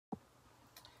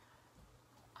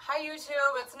Hi YouTube,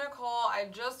 it's Nicole. I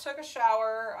just took a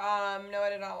shower. No, I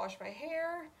did not wash my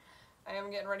hair. I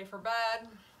am getting ready for bed.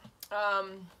 I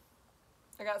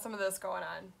got some of this going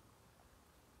on.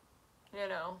 You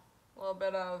know, a little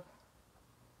bit of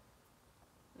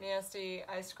nasty.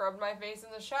 I scrubbed my face in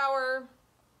the shower.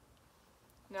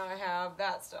 Now I have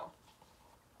that still.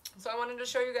 So I wanted to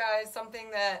show you guys something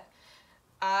that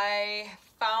I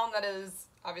found that is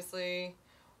obviously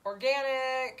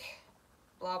organic,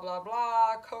 blah, blah,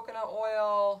 blah, coconut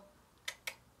oil.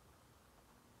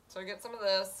 So I get some of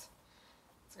this.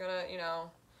 It's gonna, you know,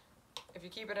 if you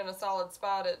keep it in a solid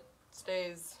spot, it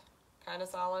stays kind of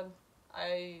solid.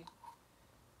 I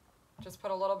just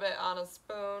put a little bit on a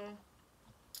spoon,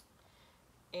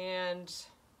 and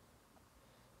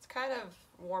it's kind of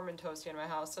warm and toasty in my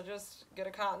house, so just get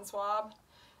a cotton swab.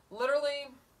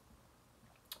 Literally,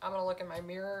 I'm gonna look in my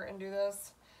mirror and do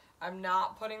this. I'm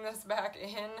not putting this back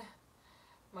in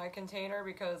my container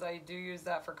because I do use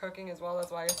that for cooking as well.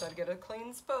 That's why I said get a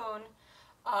clean spoon.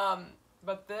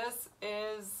 But this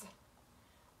is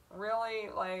really,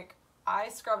 like, I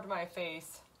scrubbed my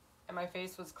face and my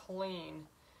face was clean,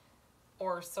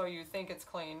 or so you think it's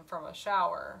clean from a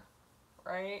shower,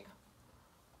 right?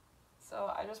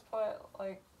 So I just put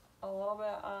like a little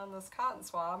bit on this cotton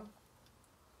swab,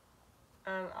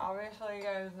 and obviously you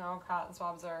guys know cotton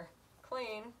swabs are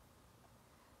clean.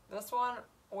 This one,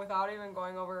 without even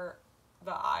going over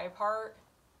the eye part,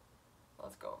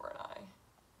 let's go over an eye.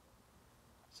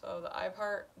 So the eye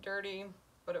part, dirty,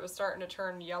 but it was starting to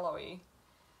turn yellowy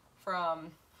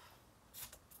from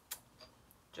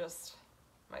just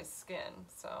my skin.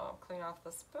 So clean off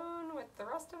the spoon with the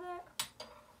rest of it.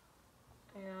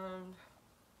 And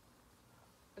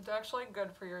it's actually good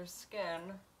for your skin.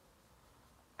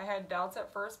 I had doubts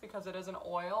at first because it is an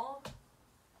oil,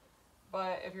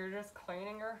 but if you're just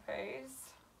cleaning your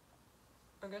face,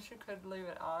 I guess you could leave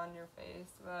it on your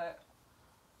face, but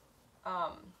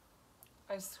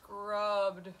I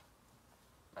scrubbed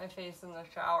my face in the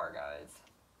shower, guys.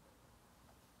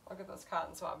 Look at this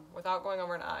cotton swab without going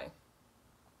over an eye.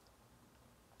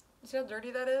 You see how dirty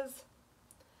that is?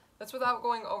 That's without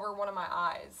going over one of my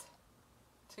eyes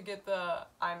to get the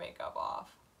eye makeup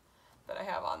off that I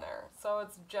have on there. So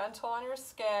it's gentle on your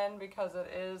skin because it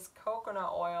is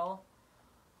coconut oil,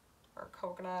 or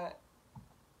coconut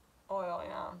oil,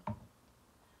 yeah.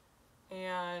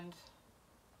 And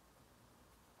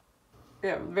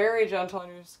yeah, very gentle on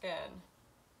your skin.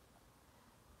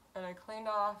 And I cleaned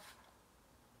off,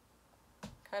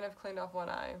 kind of cleaned off one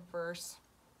eye versus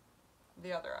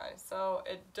the other eye. So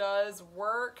it does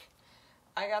work.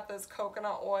 I got this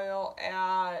coconut oil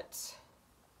at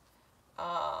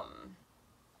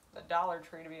the Dollar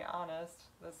Tree, to be honest,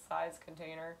 this size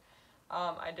container.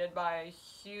 I did buy a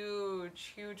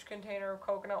huge container of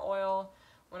coconut oil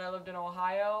when I lived in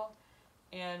Ohio,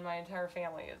 and my entire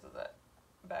family uses it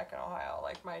back in Ohio.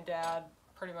 Like, my dad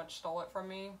pretty much stole it from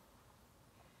me,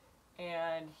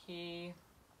 and he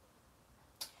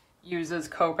uses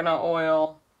coconut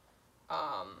oil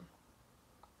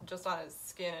just on his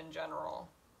skin in general.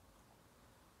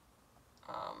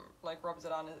 Like, rubs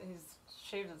it on his, he's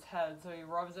shaved his head, so he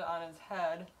rubs it on his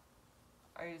head.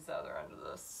 I use the other end of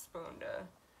the spoon to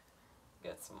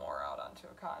get some more out onto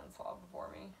a cotton swab for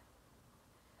me.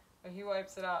 But he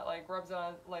wipes it out, like, rubs it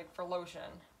on, like, for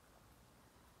lotion.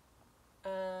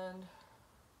 And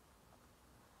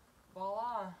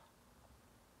voila.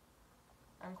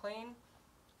 I'm clean.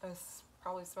 This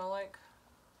probably smell like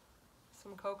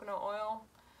some coconut oil.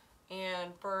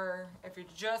 And for, if you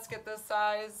just get this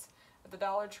size at the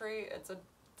Dollar Tree, it's a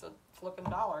flippin'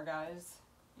 $1, guys.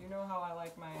 You know how I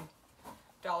like my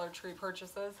Dollar Tree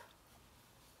purchases.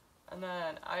 And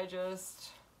then I just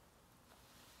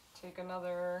take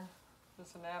another,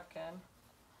 just a napkin,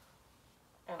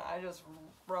 and I just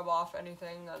rub off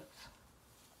anything that's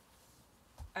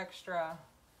extra,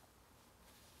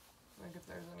 like if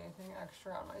there's anything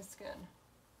extra on my skin.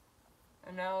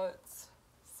 And now it's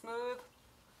smooth,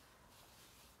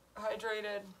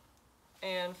 hydrated,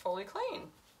 and fully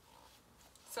clean.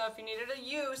 So if you needed a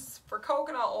use for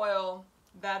coconut oil,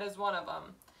 that is one of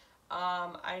them.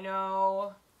 I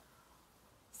know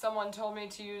someone told me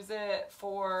to use it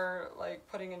for, like,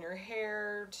 putting in your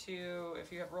hair, to if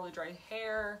you have really dry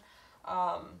hair.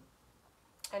 I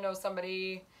know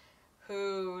somebody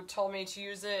who told me to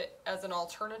use it as an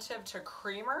alternative to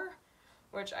creamer,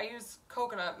 which I use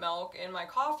coconut milk in my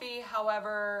coffee.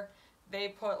 However, they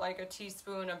put like a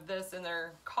teaspoon of this in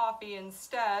their coffee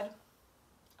instead.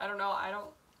 I don't know. I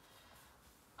don't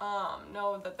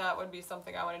know that that would be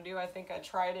something I want to do. I think I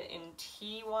tried it in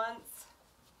tea once,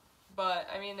 but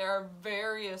I mean, there are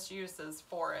various uses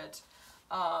for it.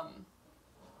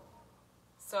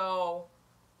 So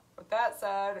with that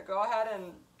said, go ahead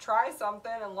and try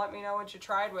something and let me know what you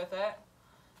tried with it.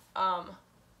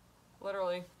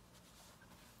 Literally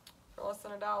for less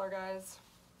than $1, guys.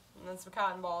 And then some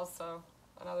cotton balls, so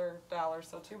another $1,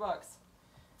 so $2.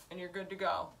 And you're good to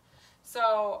go.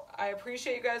 So I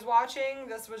appreciate you guys watching.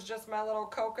 This was just my little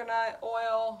coconut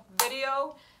oil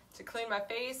video to clean my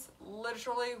face.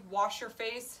 Literally wash your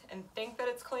face and think that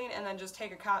it's clean, and then just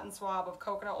take a cotton swab of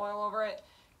coconut oil over it.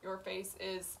 Your face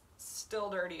is still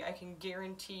dirty. I can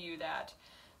guarantee you that.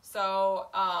 So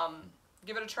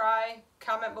give it a try.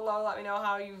 Comment below. Let me know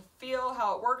how you feel,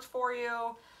 how it worked for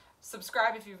you.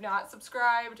 Subscribe if you've not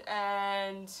subscribed,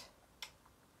 and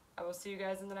I will see you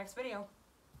guys in the next video.